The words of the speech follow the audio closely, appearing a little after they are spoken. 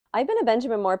I've been a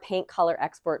Benjamin Moore paint color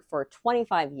expert for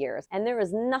 25 years, and there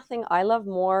is nothing I love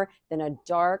more than a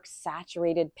dark,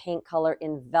 saturated paint color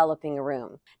enveloping a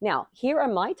room. Now, here are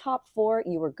my top 4.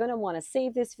 You are going to want to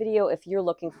save this video if you're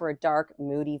looking for a dark,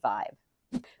 moody vibe.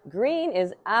 Green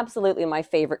is absolutely my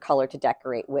favorite color to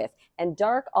decorate with, and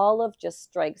dark olive just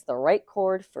strikes the right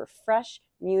chord for fresh,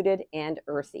 muted, and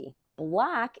earthy.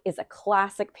 Black is a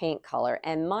classic paint color,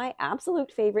 and my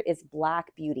absolute favorite is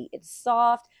Black Beauty. It's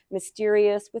soft,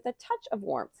 mysterious, with a touch of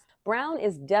warmth. Brown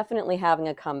is definitely having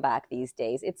a comeback these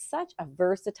days. It's such a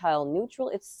versatile neutral.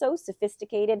 It's so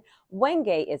sophisticated.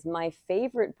 Wenge is my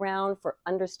favorite brown for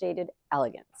understated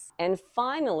elegance. And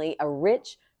finally, a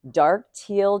rich, dark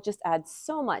teal just adds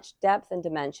so much depth and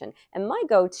dimension. And my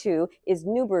go-to is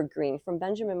Newburgh Green from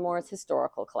Benjamin Moore's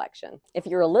historical collection. If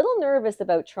you're a little nervous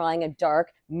about trying a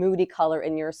dark, moody color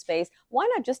in your space, why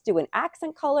not just do an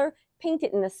accent color, paint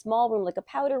it in a small room like a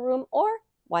powder room, or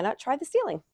why not try the ceiling?